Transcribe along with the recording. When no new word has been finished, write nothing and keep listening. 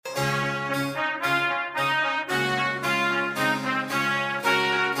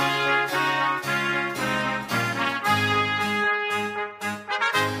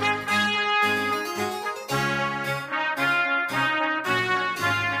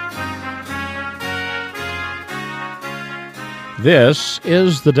This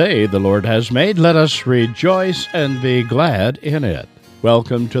is the day the Lord has made. Let us rejoice and be glad in it.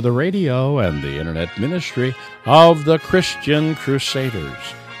 Welcome to the radio and the internet ministry of the Christian Crusaders.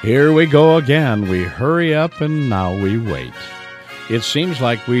 Here we go again. We hurry up and now we wait. It seems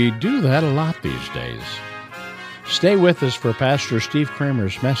like we do that a lot these days. Stay with us for Pastor Steve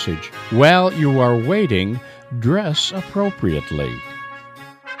Kramer's message. While you are waiting, dress appropriately.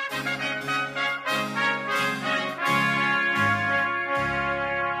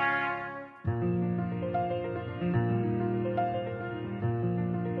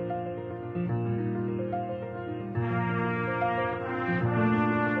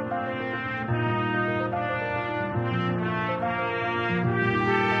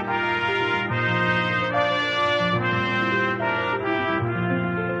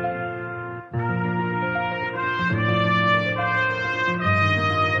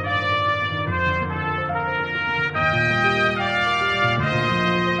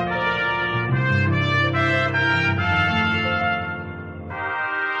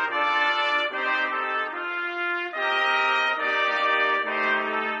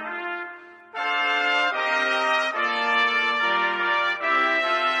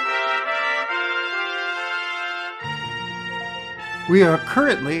 We are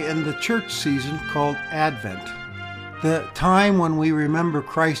currently in the church season called Advent, the time when we remember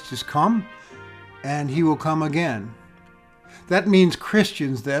Christ has come and he will come again. That means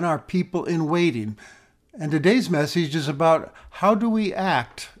Christians then are people in waiting. And today's message is about how do we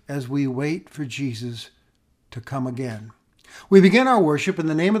act as we wait for Jesus to come again. We begin our worship in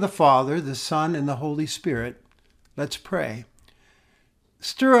the name of the Father, the Son, and the Holy Spirit. Let's pray.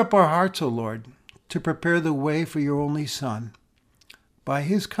 Stir up our hearts, O Lord, to prepare the way for your only Son. By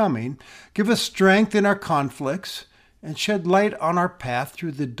his coming, give us strength in our conflicts and shed light on our path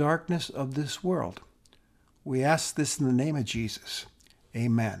through the darkness of this world. We ask this in the name of Jesus.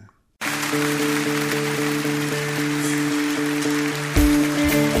 Amen.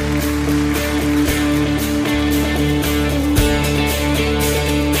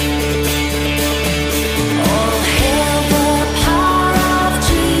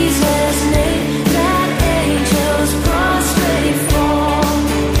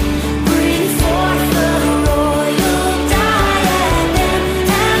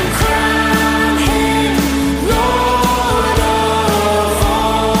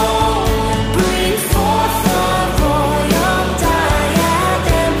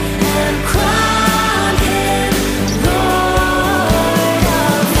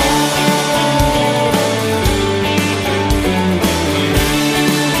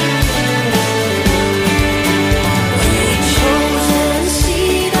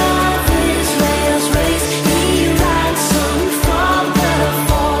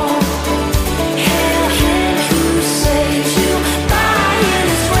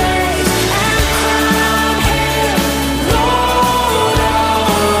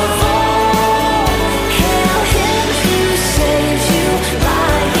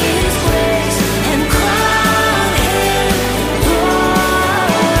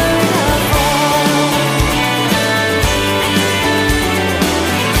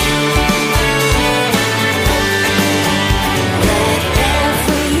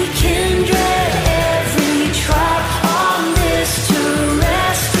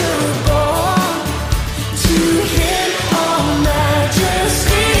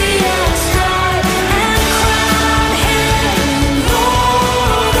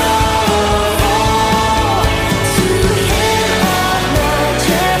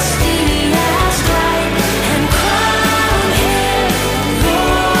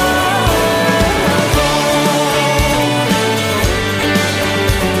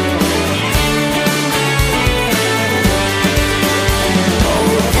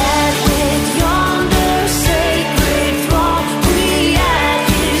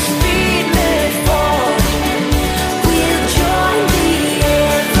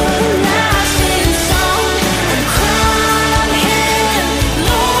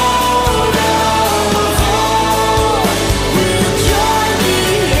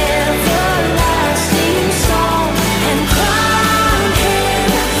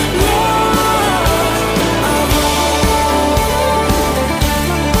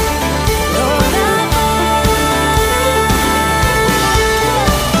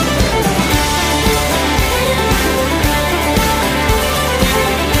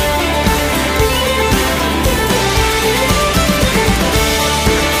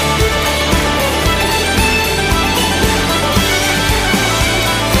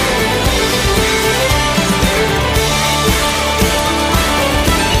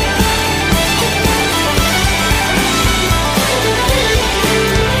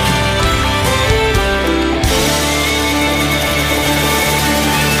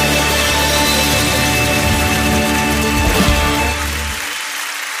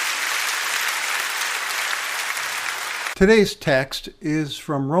 Today's text is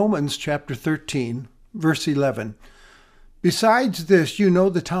from Romans chapter 13, verse 11. Besides this, you know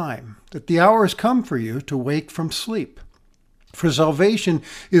the time, that the hour has come for you to wake from sleep. For salvation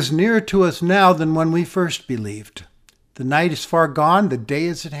is nearer to us now than when we first believed. The night is far gone, the day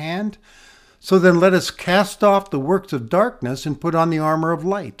is at hand. So then let us cast off the works of darkness and put on the armor of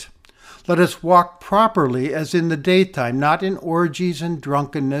light. Let us walk properly as in the daytime, not in orgies and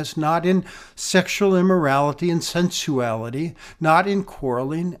drunkenness, not in sexual immorality and sensuality, not in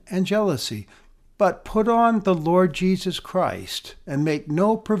quarreling and jealousy, but put on the Lord Jesus Christ and make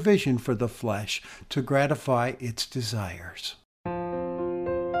no provision for the flesh to gratify its desires.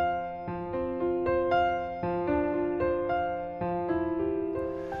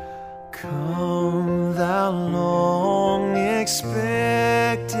 Come, thou long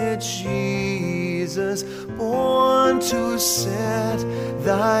expected Jesus, born to set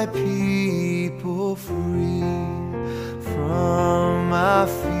thy people free from our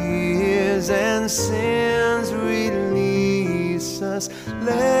fears and sins. Release us,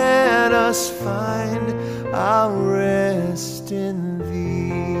 let us find our rest in thee.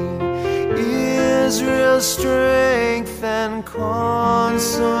 Israel's strength and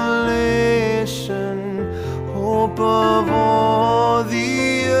consolation, hope of all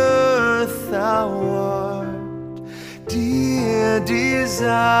the earth thou art, dear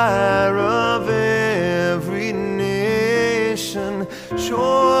desire of every nation,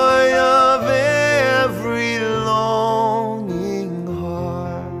 joy of every longing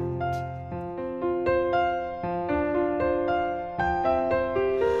heart.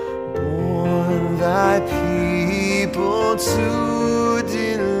 Born thy people to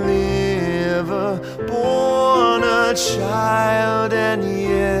deliver, born a child and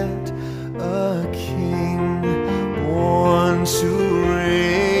yet a king, born to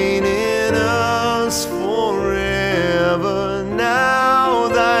reign in us forever. Now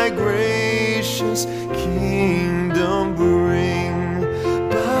thy gracious kingdom bring,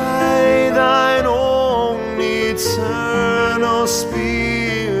 by thine own eternal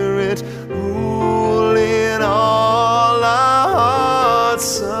Spirit, rule in all our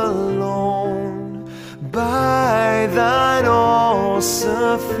hearts alone. By thine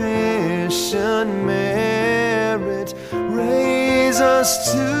all-sufficient merit, raise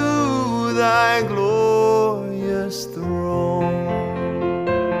us to thy glorious throne.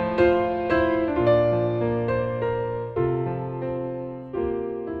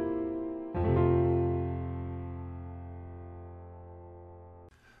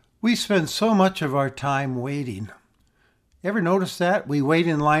 We spend so much of our time waiting. Ever notice that? We wait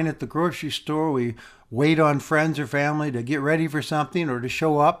in line at the grocery store. We wait on friends or family to get ready for something or to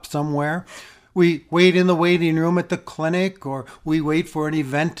show up somewhere. We wait in the waiting room at the clinic, or we wait for an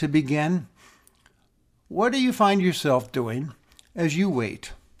event to begin. What do you find yourself doing as you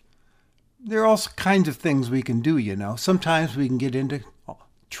wait? There are all kinds of things we can do, you know. Sometimes we can get into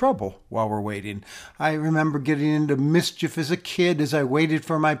trouble while we're waiting. I remember getting into mischief as a kid as I waited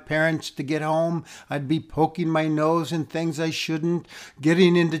for my parents to get home. I'd be poking my nose in things I shouldn't,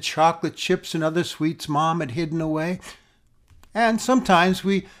 getting into chocolate chips and other sweets Mom had hidden away. And sometimes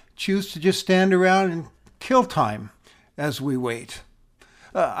we choose to just stand around and kill time as we wait.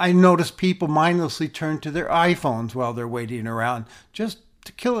 I notice people mindlessly turn to their iPhones while they're waiting around just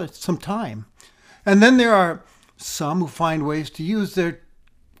to kill some time. And then there are some who find ways to use their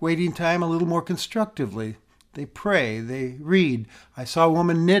waiting time a little more constructively. They pray, they read. I saw a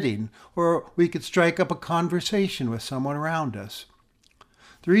woman knitting, or we could strike up a conversation with someone around us.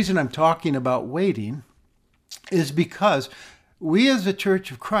 The reason I'm talking about waiting is because we as the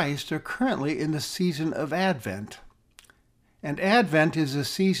Church of Christ are currently in the season of Advent. And Advent is a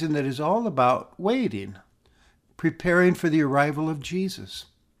season that is all about waiting, preparing for the arrival of Jesus.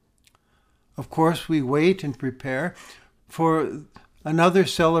 Of course, we wait and prepare for another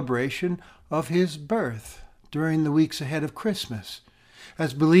celebration of his birth during the weeks ahead of Christmas.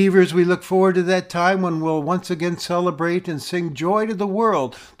 As believers, we look forward to that time when we'll once again celebrate and sing joy to the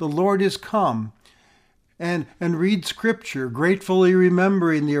world, the Lord is come, and read Scripture, gratefully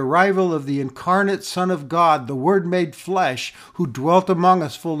remembering the arrival of the incarnate Son of God, the Word made flesh, who dwelt among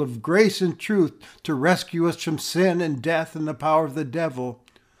us full of grace and truth to rescue us from sin and death and the power of the devil.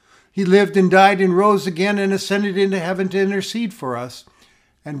 He lived and died and rose again and ascended into heaven to intercede for us.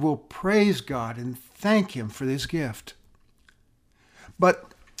 And we'll praise God and thank him for this gift.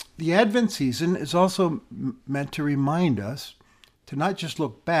 But the Advent season is also meant to remind us to not just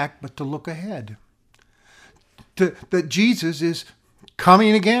look back, but to look ahead. That Jesus is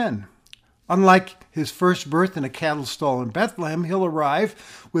coming again. Unlike his first birth in a cattle stall in Bethlehem, he'll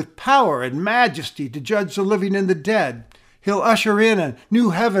arrive with power and majesty to judge the living and the dead. He'll usher in a new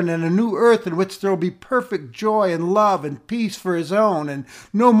heaven and a new earth in which there will be perfect joy and love and peace for his own, and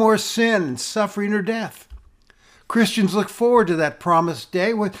no more sin and suffering or death. Christians look forward to that promised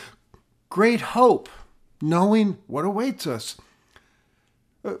day with great hope, knowing what awaits us.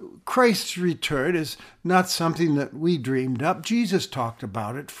 Christ's return is not something that we dreamed up. Jesus talked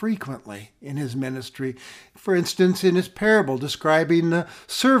about it frequently in his ministry. For instance, in his parable describing the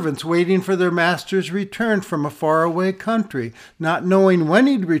servants waiting for their master's return from a faraway country, not knowing when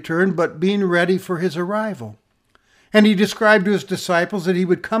he'd return, but being ready for his arrival. And he described to his disciples that he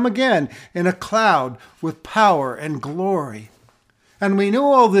would come again in a cloud with power and glory. And we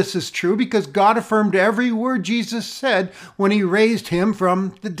know all this is true because God affirmed every word Jesus said when he raised him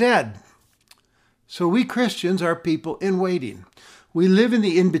from the dead. So we Christians are people in waiting. We live in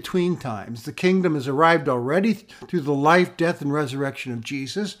the in-between times. The kingdom has arrived already through the life, death, and resurrection of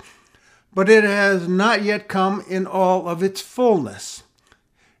Jesus, but it has not yet come in all of its fullness.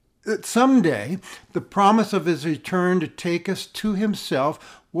 Someday, the promise of his return to take us to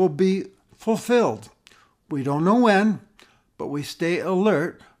himself will be fulfilled. We don't know when, but we stay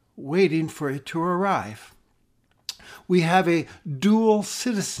alert, waiting for it to arrive. We have a dual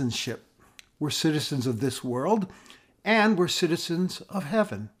citizenship. We're citizens of this world, and we're citizens of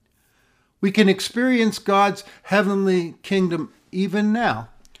heaven. We can experience God's heavenly kingdom even now.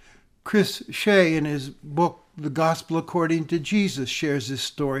 Chris Shea, in his book, The Gospel According to Jesus, shares this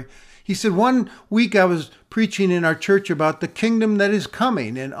story. He said, one week I was preaching in our church about the kingdom that is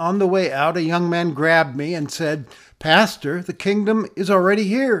coming, and on the way out, a young man grabbed me and said, "Pastor, the kingdom is already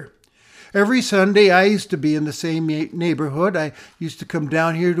here." Every Sunday, I used to be in the same neighborhood. I used to come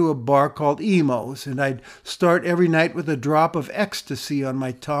down here to a bar called Emo's, and I'd start every night with a drop of ecstasy on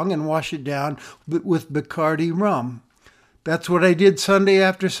my tongue and wash it down with Bacardi rum. That's what I did Sunday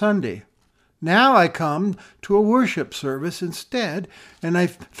after Sunday. Now I come to a worship service instead, and I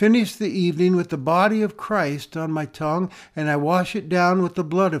finish the evening with the body of Christ on my tongue, and I wash it down with the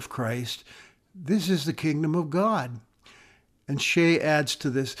blood of Christ. This is the kingdom of God. And Shea adds to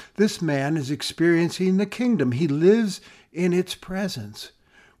this man is experiencing the kingdom. He lives in its presence.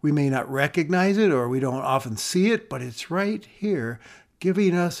 We may not recognize it, or we don't often see it, but it's right here,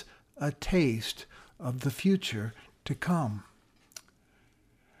 giving us a taste of the future to come.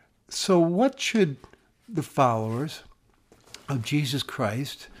 So what should the followers of Jesus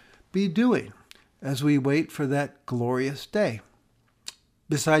Christ be doing as we wait for that glorious day?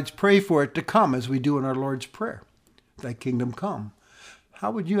 Besides pray for it to come as we do in our Lord's Prayer, thy kingdom come.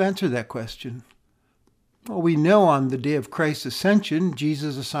 How would you answer that question? Well, we know on the day of Christ's ascension,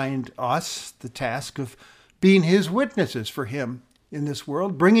 Jesus assigned us the task of being his witnesses for him in this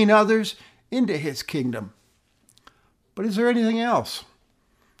world, bringing others into his kingdom. But is there anything else?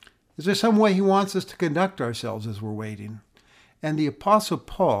 Is there some way he wants us to conduct ourselves as we're waiting? And the Apostle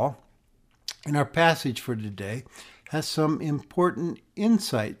Paul, in our passage for today, has some important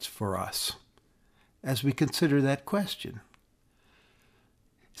insights for us as we consider that question.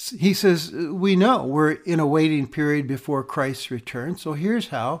 He says, we know we're in a waiting period before Christ's return, so here's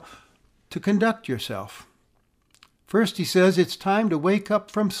how to conduct yourself. First, he says it's time to wake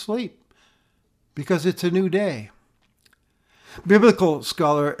up from sleep because it's a new day. Biblical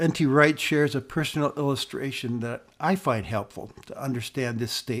scholar N.T. Wright shares a personal illustration that I find helpful to understand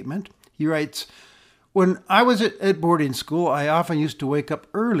this statement. He writes, "When I was at boarding school, I often used to wake up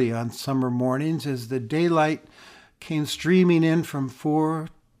early on summer mornings as the daylight came streaming in from 4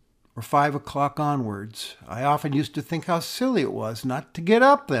 or 5 o'clock onwards. I often used to think how silly it was not to get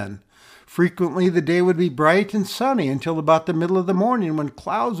up then. Frequently, the day would be bright and sunny until about the middle of the morning when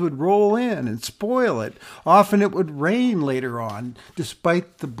clouds would roll in and spoil it. Often it would rain later on,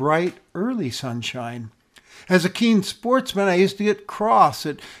 despite the bright early sunshine. As a keen sportsman, I used to get cross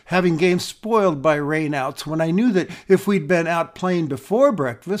at having games spoiled by rainouts when I knew that if we'd been out playing before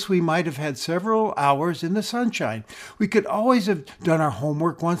breakfast, we might have had several hours in the sunshine. We could always have done our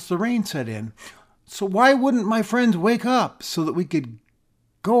homework once the rain set in. So why wouldn't my friends wake up so that we could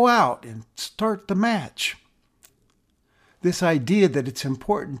go out and start the match?" This idea that it's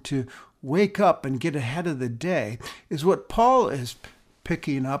important to wake up and get ahead of the day is what Paul is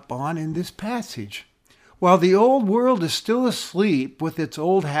picking up on in this passage. While the old world is still asleep with its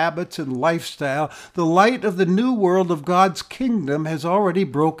old habits and lifestyle, the light of the new world of God's kingdom has already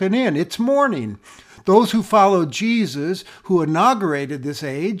broken in. It's morning. Those who follow Jesus, who inaugurated this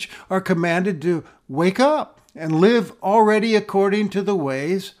age, are commanded to wake up and live already according to the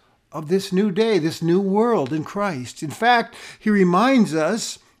ways of this new day, this new world in Christ. In fact, he reminds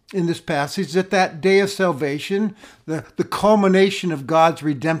us in this passage that that day of salvation, the culmination of God's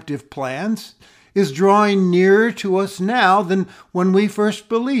redemptive plans, is drawing nearer to us now than when we first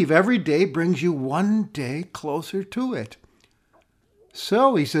believe. Every day brings you one day closer to it.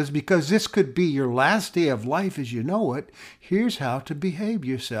 So, he says, because this could be your last day of life as you know it, here's how to behave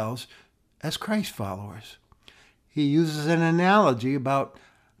yourselves as Christ followers. He uses an analogy about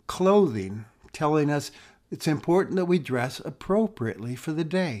clothing, telling us it's important that we dress appropriately for the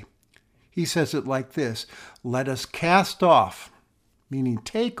day. He says it like this: let us cast off, meaning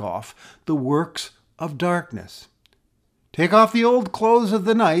take off, the works of darkness. Take off the old clothes of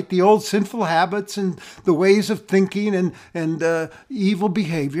the night, the old sinful habits and the ways of thinking and evil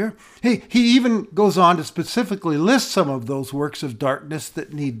behavior. He even goes on to specifically list some of those works of darkness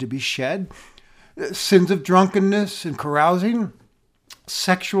that need to be shed. Sins of drunkenness and carousing,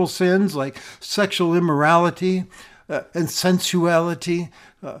 sexual sins like sexual immorality and sensuality.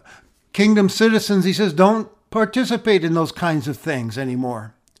 Kingdom citizens, he says, don't participate in those kinds of things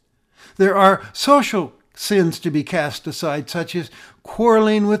anymore. There are social sins to be cast aside, such as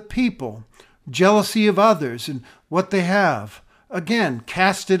quarreling with people, jealousy of others and what they have. Again,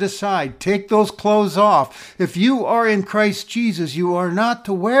 cast it aside. Take those clothes off. If you are in Christ Jesus, you are not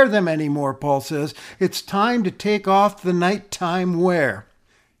to wear them anymore, Paul says. It's time to take off the nighttime wear.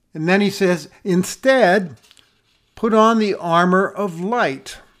 And then he says, instead, put on the armor of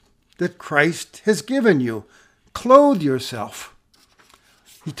light that Christ has given you. Clothe yourself.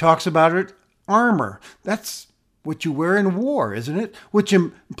 He talks about it, armor. That's what you wear in war, isn't it? Which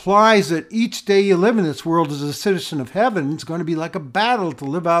implies that each day you live in this world as a citizen of heaven is going to be like a battle to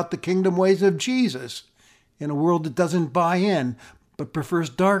live out the kingdom ways of Jesus in a world that doesn't buy in but prefers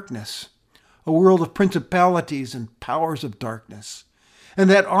darkness, a world of principalities and powers of darkness. And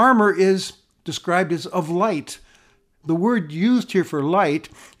that armor is described as of light. The word used here for light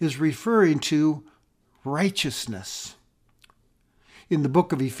is referring to righteousness. In the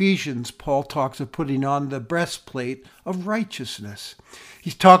book of Ephesians, Paul talks of putting on the breastplate of righteousness.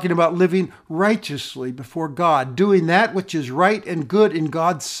 He's talking about living righteously before God, doing that which is right and good in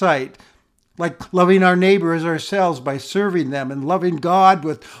God's sight, like loving our neighbor as ourselves by serving them and loving God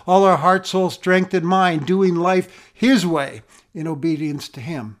with all our heart, soul, strength, and mind, doing life His way in obedience to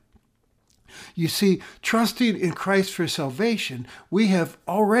Him. You see, trusting in Christ for salvation, we have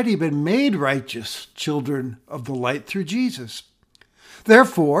already been made righteous children of the light through Jesus.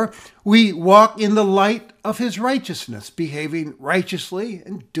 Therefore, we walk in the light of His righteousness, behaving righteously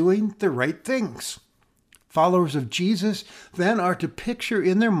and doing the right things. Followers of Jesus then are to picture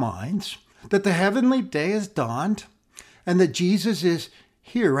in their minds that the heavenly day has dawned and that Jesus is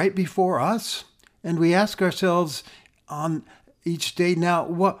here right before us. And we ask ourselves on each day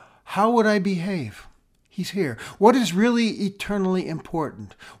now, how would I behave? He's here. What is really eternally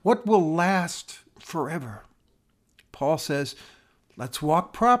important? What will last forever? Paul says, let's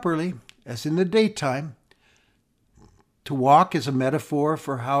walk properly, as in the daytime. To walk is a metaphor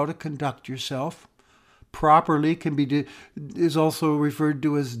for how to conduct yourself. Properly is also referred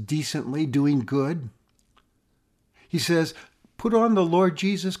to as decently, doing good. He says, put on the Lord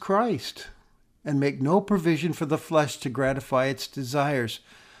Jesus Christ and make no provision for the flesh to gratify its desires.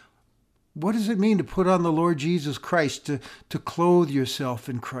 What does it mean to put on the Lord Jesus Christ, to clothe yourself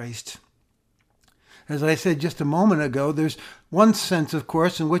in Christ? As I said just a moment ago, there's one sense, of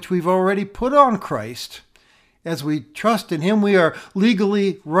course, in which we've already put on Christ. As we trust in Him, we are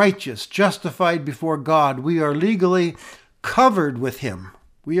legally righteous, justified before God. We are legally covered with Him.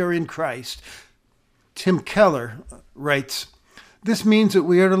 We are in Christ. Tim Keller writes, this means that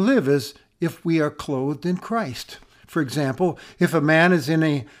we are to live as if we are clothed in Christ. For example, if a man is in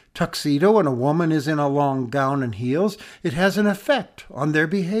a tuxedo and a woman is in a long gown and heels, it has an effect on their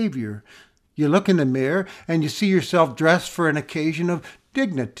behavior. You look in the mirror and you see yourself dressed for an occasion of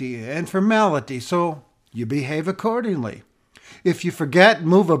dignity and formality, so you behave accordingly. If you forget and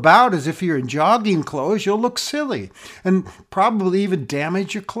move about as if you're in jogging clothes, you'll look silly and probably even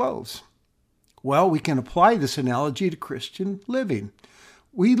damage your clothes. Well, we can apply this analogy to Christian living.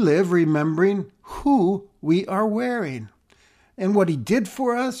 We live remembering who we are wearing and what He did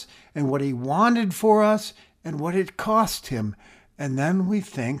for us and what He wanted for us and what it cost Him. And then we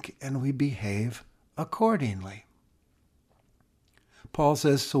think and we behave accordingly. Paul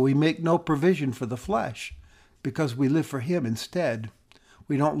says, so we make no provision for the flesh because we live for Him instead.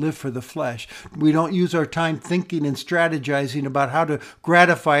 We don't live for the flesh. We don't use our time thinking and strategizing about how to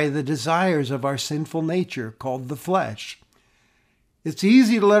gratify the desires of our sinful nature called the flesh. It's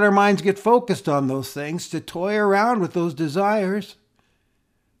easy to let our minds get focused on those things, to toy around with those desires.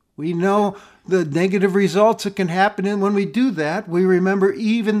 We know the negative results that can happen, and when we do that, we remember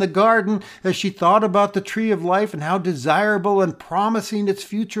Eve in the garden as she thought about the tree of life and how desirable and promising its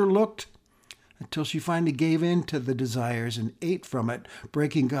future looked, until she finally gave in to the desires and ate from it,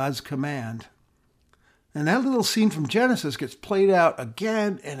 breaking God's command. And that little scene from Genesis gets played out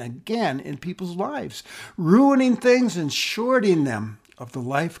again and again in people's lives, ruining things and shorting them of the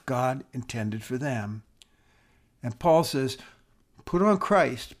life God intended for them. And Paul says, put on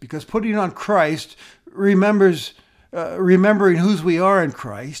Christ, because putting on Christ remembering whose we are in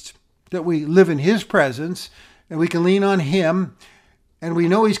Christ, that we live in his presence, and we can lean on him, and we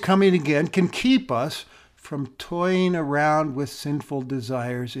know he's coming again, can keep us from toying around with sinful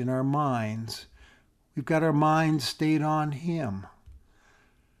desires in our minds. We've got our minds stayed on him.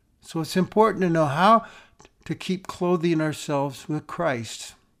 So it's important to know how to keep clothing ourselves with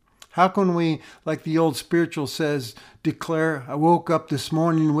Christ. How can we, like the old spiritual says, declare, I woke up this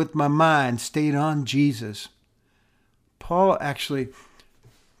morning with my mind stayed on Jesus? Paul actually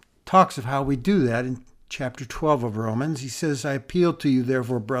talks of how we do that in chapter 12 of Romans. He says, I appeal to you,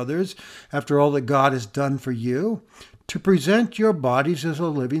 therefore, brothers, after all that God has done for you, to present your bodies as a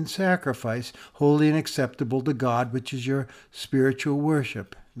living sacrifice, holy and acceptable to God, which is your spiritual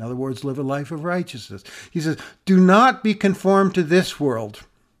worship. In other words, live a life of righteousness. He says, do not be conformed to this world,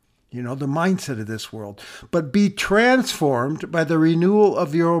 the mindset of this world, but be transformed by the renewal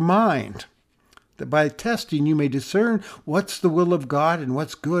of your mind, that by testing you may discern what's the will of God and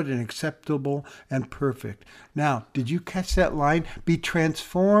what's good and acceptable and perfect. Now, did you catch that line? Be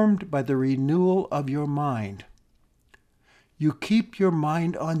transformed by the renewal of your mind. You keep your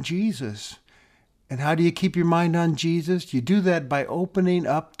mind on Jesus. And how do you keep your mind on Jesus? You do that by opening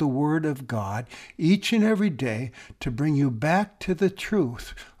up the Word of God each and every day to bring you back to the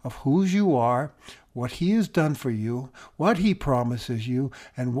truth of whose you are, what he has done for you, what he promises you,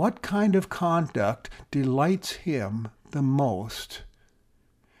 and what kind of conduct delights him the most.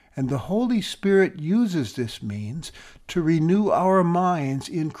 And the Holy Spirit uses this means to renew our minds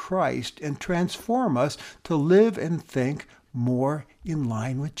in Christ and transform us to live and think more in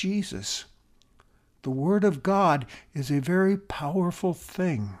line with Jesus. The Word of God is a very powerful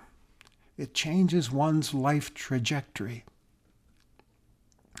thing. It changes one's life trajectory.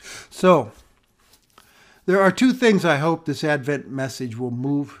 So, there are two things I hope this Advent message will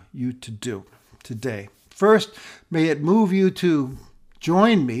move you to do today. First, may it move you to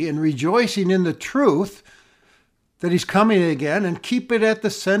join me in rejoicing in the truth that he's coming again and keep it at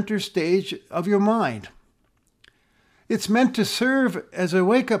the center stage of your mind. It's meant to serve as a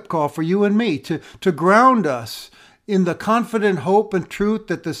wake-up call for you and me, to ground us in the confident hope and truth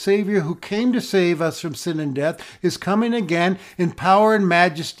that the Savior who came to save us from sin and death is coming again in power and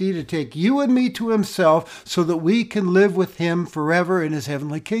majesty to take you and me to himself so that we can live with him forever in his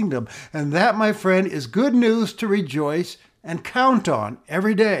heavenly kingdom. And that, my friend, is good news to rejoice and count on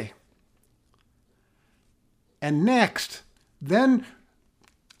every day. And next, then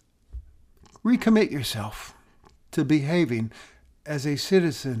recommit yourself to behaving as a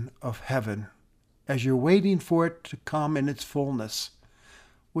citizen of heaven as you're waiting for it to come in its fullness,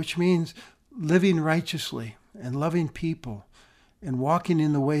 which means living righteously and loving people and walking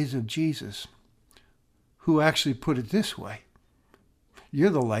in the ways of Jesus, who actually put it this way: you're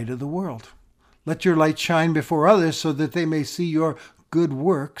the light of the world. Let your light shine before others so that they may see your good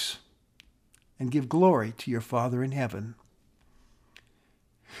works and give glory to your Father in heaven.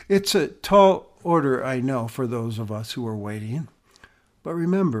 It's a tall order, I know, for those of us who are waiting. But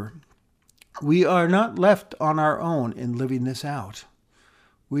remember, we are not left on our own in living this out.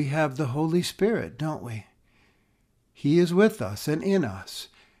 We have the Holy Spirit, don't we? He is with us and in us,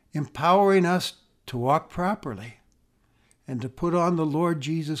 empowering us to walk properly and to put on the Lord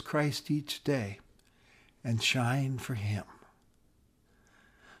Jesus Christ each day and shine for him.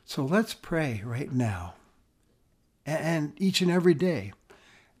 So let's pray right now and each and every day,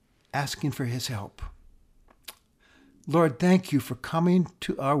 asking for his help. Lord, thank you for coming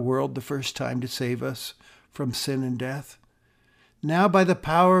to our world the first time to save us from sin and death. Now, by the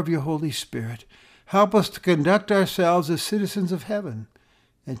power of your Holy Spirit, help us to conduct ourselves as citizens of heaven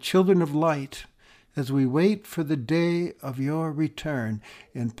and children of light as we wait for the day of your return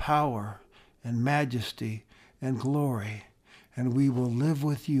in power and majesty and glory, and we will live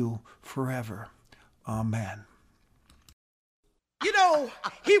with you forever. Amen. You know,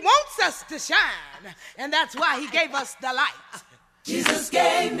 he wants us to shine, and that's why he gave us the light. Jesus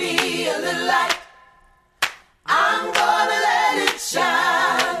gave me a little light. I'm gonna let it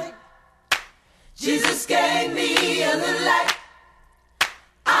shine. Jesus gave me a little light.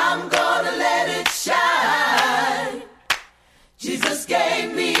 I'm gonna let it shine. Jesus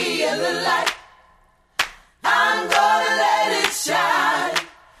gave me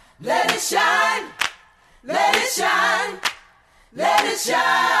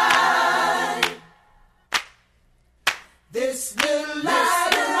shine. This little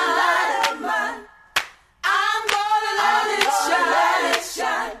light of mine, I'm gonna let it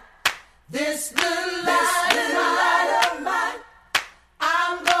shine. This little light of mine,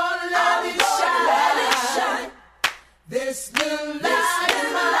 I'm gonna let it shine. This little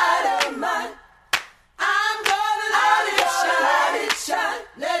light of mine, I'm gonna let it shine.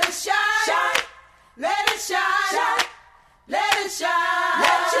 Let it shine. Let it shine. Let it shine.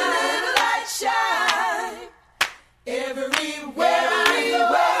 Let your little light shine. Everywhere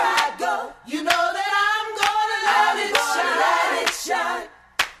I go, you know that I'm gonna let it shine.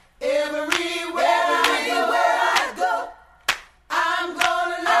 Everywhere I go, I'm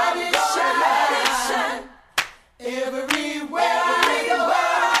gonna let it shine. Everywhere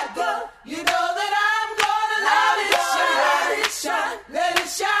I go, you know that I'm gonna let it shine. Let it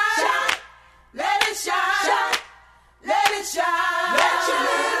shine. Let it shine. Let it shine. Let your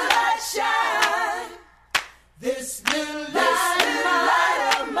little light shine. This little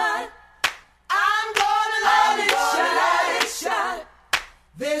light of mine, I'm gonna let it shine.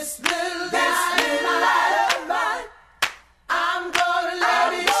 This little light of mine, I'm gonna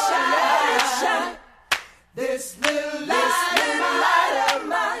let it shine. This little light of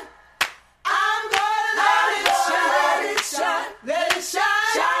mine, I'm gonna let it shine. Let it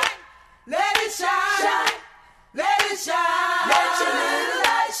shine. Let it shine. Let it shine. Let your little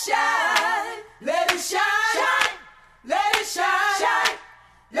light shine. Let it shine. Let it shine.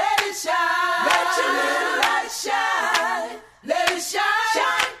 Let it shine. Let your little light shine. Let it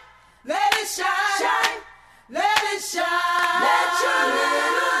shine. Let it shine. Let it shine. Let your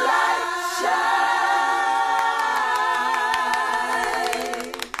little light shine.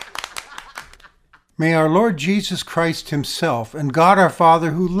 May our Lord Jesus Christ himself and God our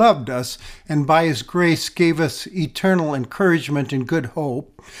Father, who loved us and by his grace gave us eternal encouragement and good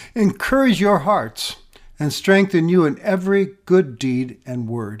hope, encourage your hearts and strengthen you in every good deed and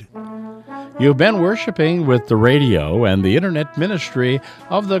word. You've been worshiping with the radio and the internet ministry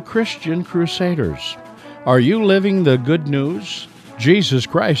of the Christian Crusaders. Are you living the good news? Jesus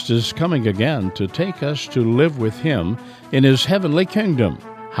Christ is coming again to take us to live with him in his heavenly kingdom.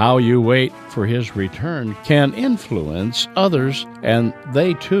 How you wait for his return can influence others, and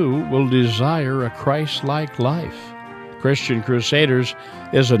they too will desire a Christ-like life. Christian Crusaders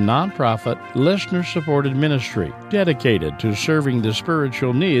is a nonprofit, listener-supported ministry dedicated to serving the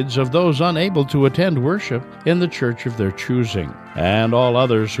spiritual needs of those unable to attend worship in the church of their choosing, and all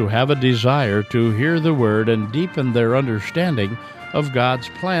others who have a desire to hear the word and deepen their understanding of God's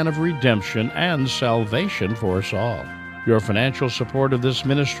plan of redemption and salvation for us all. Your financial support of this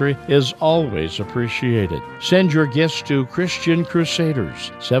ministry is always appreciated. Send your gifts to Christian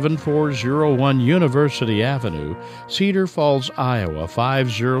Crusaders, 7401 University Avenue, Cedar Falls, Iowa,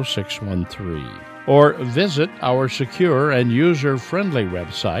 50613. Or visit our secure and user-friendly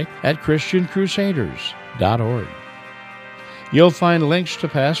website at ChristianCrusaders.org. You'll find links to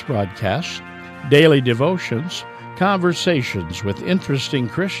past broadcasts, daily devotions, conversations with interesting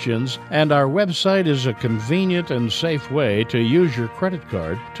Christians, and our website is a convenient and safe way to use your credit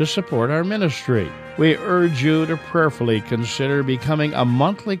card to support our ministry. We urge you to prayerfully consider becoming a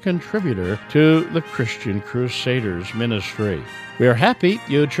monthly contributor to the Christian Crusaders ministry. We are happy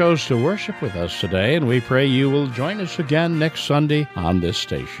you chose to worship with us today, and we pray you will join us again next Sunday on this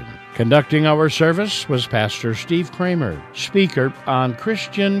station. Conducting our service was Pastor Steve Kramer, speaker on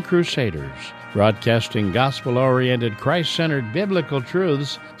Christian Crusaders, broadcasting gospel-oriented, Christ-centered biblical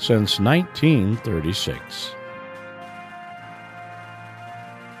truths since 1936.